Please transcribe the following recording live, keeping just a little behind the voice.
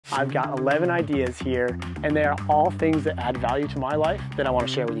I've got 11 ideas here, and they are all things that add value to my life that I want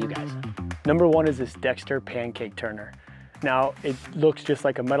to share with you guys. Number one is this Dexter pancake turner. Now, it looks just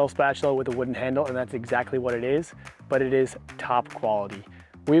like a metal spatula with a wooden handle, and that's exactly what it is, but it is top quality.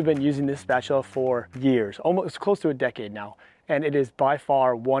 We've been using this spatula for years, almost close to a decade now, and it is by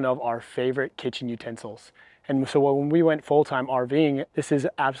far one of our favorite kitchen utensils. And so when we went full-time RVing, this is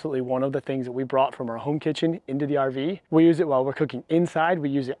absolutely one of the things that we brought from our home kitchen into the RV. We use it while we're cooking inside, we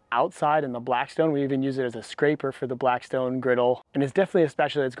use it outside in the Blackstone, we even use it as a scraper for the Blackstone griddle. And it's definitely a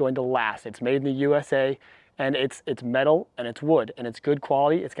spatula that's going to last. It's made in the USA, and it's metal and it's wood and it's good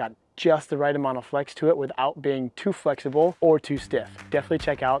quality. It's got just the right amount of flex to it without being too flexible or too stiff. Definitely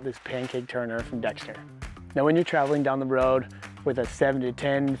check out this pancake turner from Dexter. Now when you're traveling down the road with a 7 to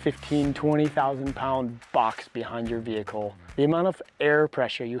 10, 15, 20,000 pound box behind your vehicle, the amount of air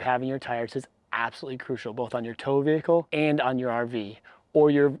pressure you have in your tires is absolutely crucial, both on your tow vehicle and on your RV or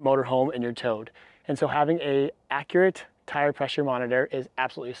your motorhome and your towed. And so having an accurate tire pressure monitor is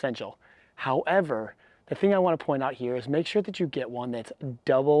absolutely essential. However, the thing I want to point out here is make sure that you get one that's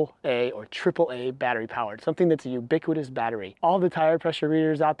AA or AAA battery powered, something that's a ubiquitous battery. All the tire pressure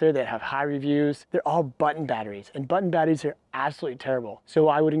readers out there that have high reviews, they're all button batteries, and button batteries are absolutely terrible. So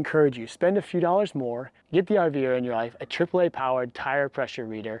I would encourage you, spend a few dollars more, get the RVer in your life, a AAA powered tire pressure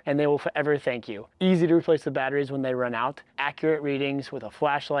reader, and they will forever thank you. Easy to replace the batteries when they run out, accurate readings with a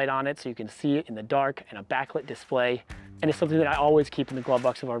flashlight on it so you can see it in the dark, and a backlit display. And it's something that I always keep in the glove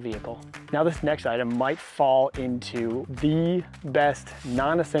box of our vehicle. Now this next item might fall into the best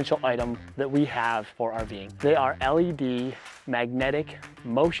non-essential item that we have for RVing. They are LED, magnetic,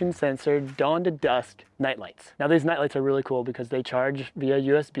 motion censored, dawn to dusk nightlights. Now these nightlights are really cool because they charge via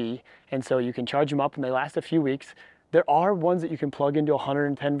USB, and so you can charge them up and they last a few weeks. There are ones that you can plug into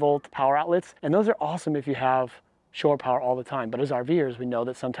 110 volt power outlets, and those are awesome if you have shore power all the time. But as RVers, we know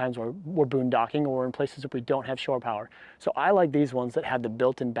that sometimes we're boondocking or we're in places where we don't have shore power. So I like these ones that have the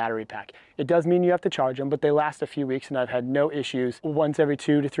built-in battery pack. It does mean you have to charge them, but they last a few weeks, and I've had no issues once every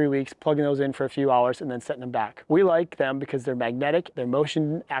 2 to 3 weeks plugging those in for a few hours and then setting them back. We like them because they're magnetic, they're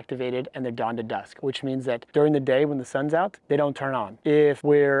motion activated, and they're dawn to dusk, which means that during the day when the sun's out, they don't turn on. If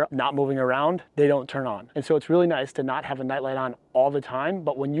we're not moving around, they don't turn on. And so it's really nice to not have a nightlight on all the time,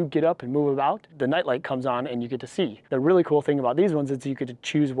 but when you get up and move about, the nightlight comes on and you get to see. The really cool thing about these ones is you get to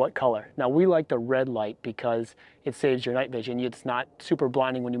choose what color. Now we like the red light because it saves your night vision. It's not super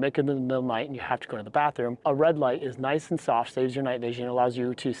blinding when you make it in the middle of the night and you have to go to the bathroom. A red light is nice and soft, saves your night vision, allows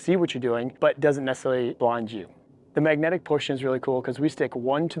you to see what you're doing, but doesn't necessarily blind you. The magnetic portion is really cool because we stick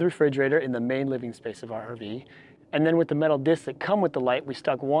one to the refrigerator in the main living space of our RV. And then with the metal discs that come with the light, we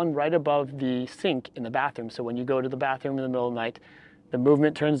stuck one right above the sink in the bathroom. So when you go to the bathroom in the middle of the night, the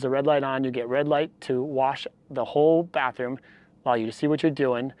movement turns the red light on, you get red light to wash the whole bathroom, allow you to see what you're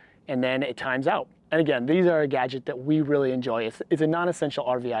doing, and then it times out. And again, these are a gadget that we really enjoy. It's a non-essential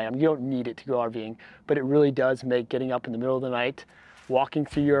RV item. You don't need it to go RVing, but it really does make getting up in the middle of the night, walking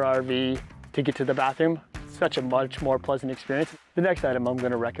through your RV to get to the bathroom, such a much more pleasant experience. The next item I'm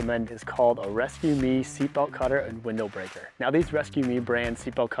going to recommend is called a Rescue Me seatbelt cutter and window breaker. Now these Rescue Me brand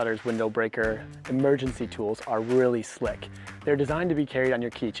seatbelt cutters, window breaker, emergency tools are really slick. They're designed to be carried on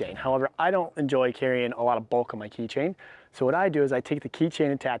your keychain. However, I don't enjoy carrying a lot of bulk on my keychain. So what I do is I take the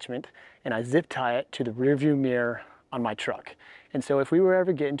keychain attachment and I zip tie it to the rear view mirror on my truck. And so if we were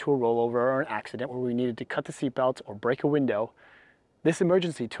ever get into a rollover or an accident where we needed to cut the seatbelts or break a window, this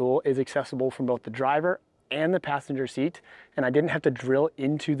emergency tool is accessible from both the driver and the passenger seat, and I didn't have to drill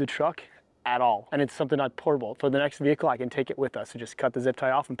into the truck at all. And it's something not portable. For the next vehicle, I can take it with us. So just cut the zip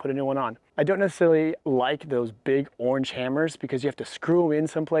tie off and put a new one on. I don't necessarily like those big orange hammers because you have to screw them in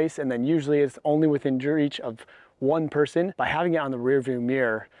someplace, and then usually it's only within reach of one person. By having it on the rear view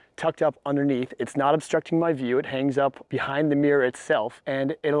mirror, tucked up underneath, it's not obstructing my view. It hangs up behind the mirror itself,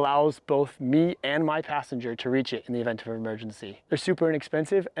 and it allows both me and my passenger to reach it in the event of an emergency. They're super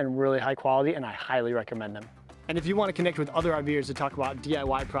inexpensive and really high quality, and I highly recommend them. And if you want to connect with other RVers to talk about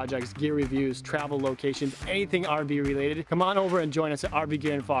DIY projects, gear reviews, travel locations, anything RV related, come on over and join us at RV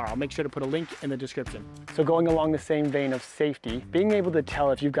Gear and Far. I'll make sure to put a link in the description. So going along the same vein of safety, being able to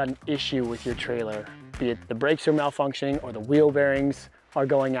tell if you've got an issue with your trailer, be it the brakes are malfunctioning or the wheel bearings are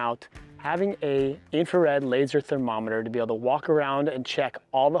going out, having a infrared laser thermometer to be able to walk around and check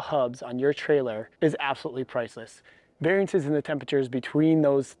all the hubs on your trailer is absolutely priceless. Variances in the temperatures between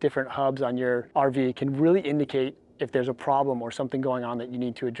those different hubs on your RV can really indicate if there's a problem or something going on that you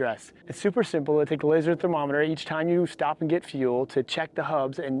need to address. It's super simple to take a laser thermometer each time you stop and get fuel to check the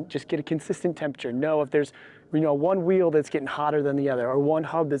hubs and just get a consistent temperature. Know if there's one wheel that's getting hotter than the other, or one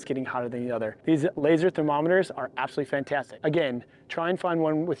hub that's getting hotter than the other. These laser thermometers are absolutely fantastic. Again, try and find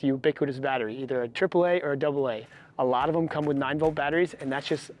one with ubiquitous battery, either a AAA or a AA. A lot of them come with 9-volt batteries, and that's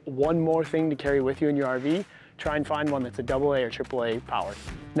just one more thing to carry with you in your RV. Try and find one that's a AA or AAA powered.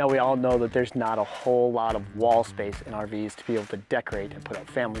 Now, we all know that there's not a whole lot of wall space in RVs to be able to decorate and put up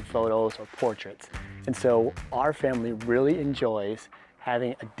family photos or portraits. And so our family really enjoys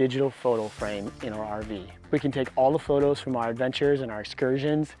having a digital photo frame in our RV. We can take all the photos from our adventures and our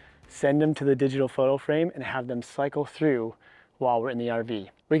excursions, send them to the digital photo frame, and have them cycle through while we're in the RV.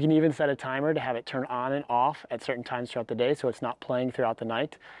 We can even set a timer to have it turn on and off at certain times throughout the day so it's not playing throughout the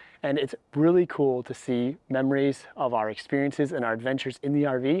night. And it's really cool to see memories of our experiences and our adventures in the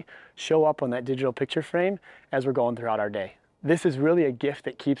RV show up on that digital picture frame as we're going throughout our day. This is really a gift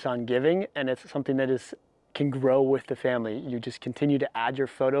that keeps on giving, and it's something that can grow with the family. You just continue to add your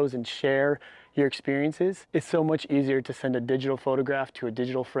photos and share your experiences. It's so much easier to send a digital photograph to a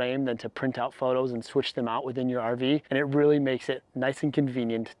digital frame than to print out photos and switch them out within your RV. And it really makes it nice and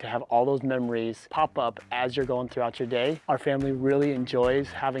convenient to have all those memories pop up as you're going throughout your day. Our family really enjoys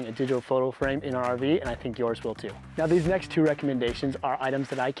having a digital photo frame in our RV, and I think yours will too. Now, these next two recommendations are items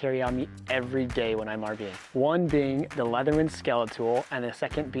that I carry on me every day when I'm RVing. One being the Leatherman Skeletal, and the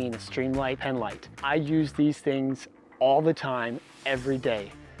second being the Streamlight pen light. I use these things all the time, every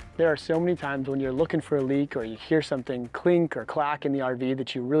day. There are so many times when you're looking for a leak or you hear something clink or clack in the RV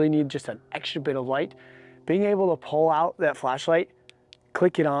that you really need just an extra bit of light. Being able to pull out that flashlight,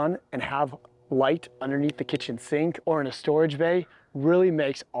 click it on, and have light underneath the kitchen sink or in a storage bay really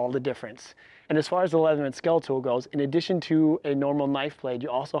makes all the difference. And as far as the Leatherman Skeletal goes, in addition to a normal knife blade, you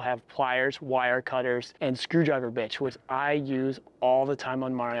also have pliers, wire cutters, and screwdriver bits, which I use all the time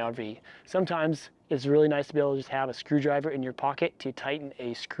on my RV. Sometimes it's really nice to be able to just have a screwdriver in your pocket to tighten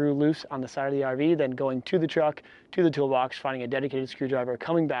a screw loose on the side of the RV, then going to the truck, to the toolbox, finding a dedicated screwdriver,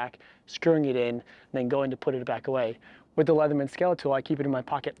 coming back, screwing it in, and then going to put it back away. With the Leatherman Skeletal, I keep it in my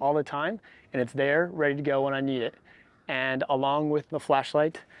pocket all the time, and it's there, ready to go when I need it. And along with the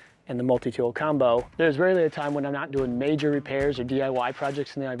flashlight and the multi-tool combo, there's rarely a time when I'm not doing major repairs or DIY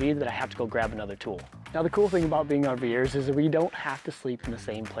projects in the RV that I have to go grab another tool. Now, the cool thing about being RVers is that we don't have to sleep in the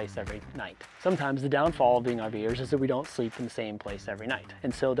same place every night. Sometimes the downfall of being RVers is that we don't sleep in the same place every night.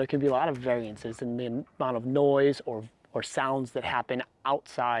 And so there can be a lot of variances in the amount of noise or sounds that happen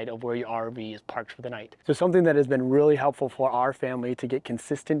outside of where your RV is parked for the night. So something that has been really helpful for our family to get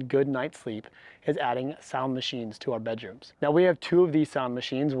consistent good night's sleep is adding sound machines to our bedrooms. Now, we have two of these sound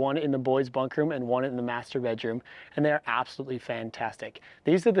machines, one in the boys' bunk room and one in the master bedroom, and they're absolutely fantastic.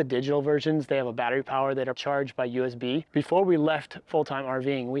 These are the digital versions. They have a battery power that are charged by USB. Before we left full-time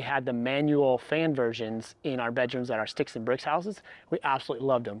RVing, we had the manual fan versions in our bedrooms at our sticks and bricks houses. We absolutely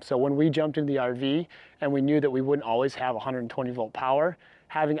loved them. So when we jumped into the RV and we knew that we wouldn't always have 120-volt power,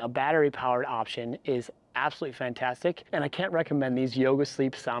 having a battery powered option is absolutely fantastic. And I can't recommend these Yoga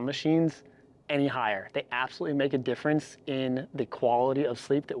Sleep sound machines any higher. They absolutely make a difference in the quality of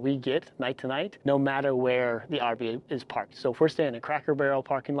sleep that we get night to night, no matter where the RV is parked. So if we're staying in a Cracker Barrel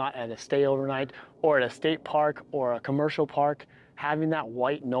parking lot at a stay overnight, or at a state park or a commercial park, having that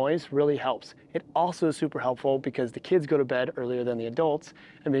white noise really helps. It also is super helpful because the kids go to bed earlier than the adults,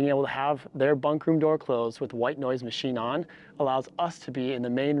 and being able to have their bunk room door closed with white noise machine on allows us to be in the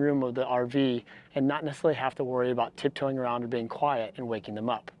main room of the RV and not necessarily have to worry about tiptoeing around or being quiet and waking them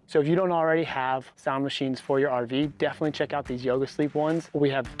up. So if you don't already have sound machines for your RV, definitely check out these Yoga Sleep ones.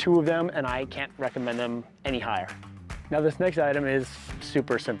 We have two of them and I can't recommend them any higher. Now, this next item is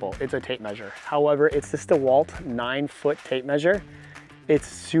super simple. It's a tape measure. However, it's this DeWalt 9-foot tape measure. It's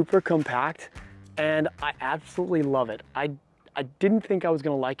super compact and I absolutely love it. I didn't think I was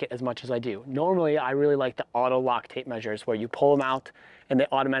gonna like it as much as I do. Normally, I really like the auto lock tape measures where you pull them out and they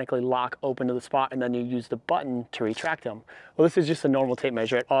automatically lock open to the spot and then you use the button to retract them. Well, this is just a normal tape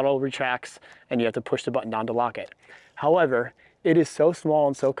measure. It auto retracts and you have to push the button down to lock it. However, it is so small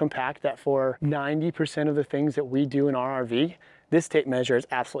and so compact that for 90% of the things that we do in our RV, this tape measure is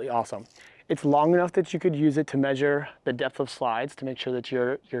absolutely awesome. It's long enough that you could use it to measure the depth of slides to make sure that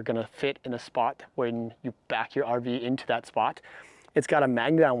you're gonna fit in a spot when you back your RV into that spot. It's got a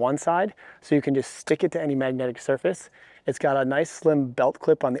magnet on one side, so you can just stick it to any magnetic surface. It's got a nice slim belt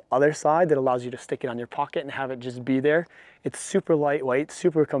clip on the other side that allows you to stick it on your pocket and have it just be there. It's super lightweight,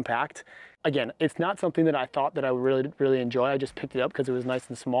 super compact. Again, it's not something that I thought that I would really enjoy. I just picked it up because it was nice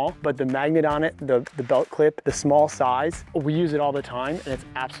and small. But the magnet on it, the belt clip, the small size, we use it all the time and it's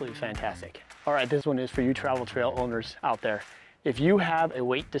absolutely fantastic. All right, this one is for you travel trail owners out there. If you have a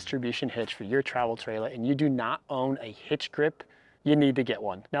weight distribution hitch for your travel trailer and you do not own a hitch grip you need to get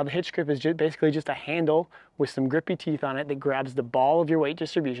one. Now the hitch grip is basically just a handle with some grippy teeth on it that grabs the ball of your weight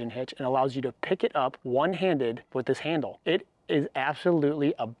distribution hitch and allows you to pick it up one-handed with this handle. It is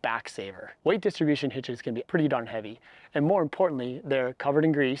absolutely a back saver. Weight distribution hitches can be pretty darn heavy, and more importantly, they're covered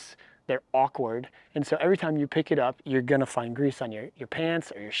in grease, they're awkward, and so every time you pick it up, you're gonna find grease on your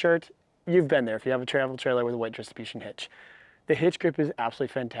pants or your shirt. You've been there if you have a travel trailer with a weight distribution hitch. The hitch grip is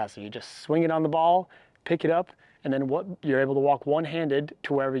absolutely fantastic. You just swing it on the ball, pick it up, and then you're able to walk one-handed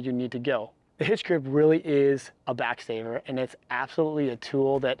to wherever you need to go. The hitch grip really is a back saver, and it's absolutely a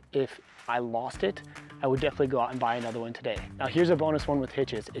tool that if I lost it, I would definitely go out and buy another one today. Now here's a bonus one with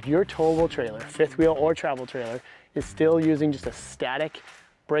hitches. If your towable trailer, fifth wheel or travel trailer, is still using just a static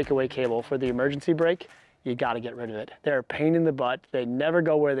breakaway cable for the emergency brake, you gotta get rid of it. They're a pain in the butt. They never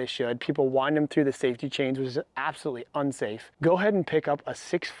go where they should. People wind them through the safety chains, which is absolutely unsafe. Go ahead and pick up a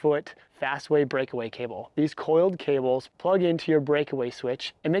 6-foot fastway breakaway cable. These coiled cables plug into your breakaway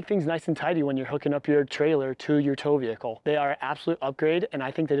switch and make things nice and tidy when you're hooking up your trailer to your tow vehicle. They are an absolute upgrade, and I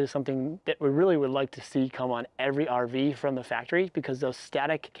think that is something that we really would like to see come on every RV from the factory, because those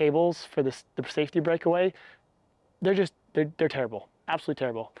static cables for the safety breakaway, they're terrible. Absolutely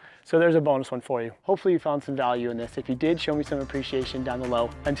terrible. So there's a bonus one for you. Hopefully you found some value in this. If you did, show me some appreciation down below.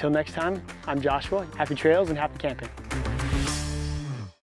 Until next time, I'm Joshua. Happy trails and happy camping.